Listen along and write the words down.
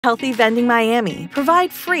Healthy Vending Miami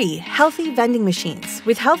provide free, healthy vending machines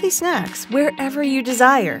with healthy snacks wherever you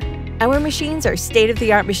desire. Our machines are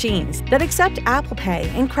state-of-the-art machines that accept Apple Pay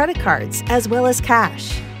and credit cards as well as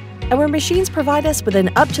cash. Our machines provide us with an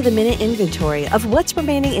up-to-the-minute inventory of what's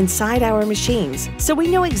remaining inside our machines, so we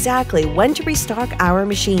know exactly when to restock our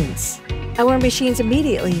machines. Our machines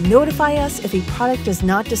immediately notify us if a product does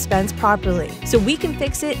not dispense properly, so we can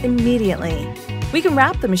fix it immediately. We can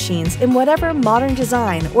wrap the machines in whatever modern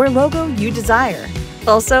design or logo you desire.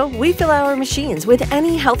 Also, we fill our machines with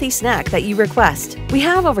any healthy snack that you request. We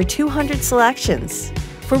have over 200 selections.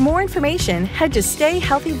 For more information, head to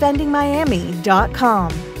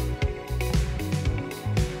StayHealthyVendingMiami.com.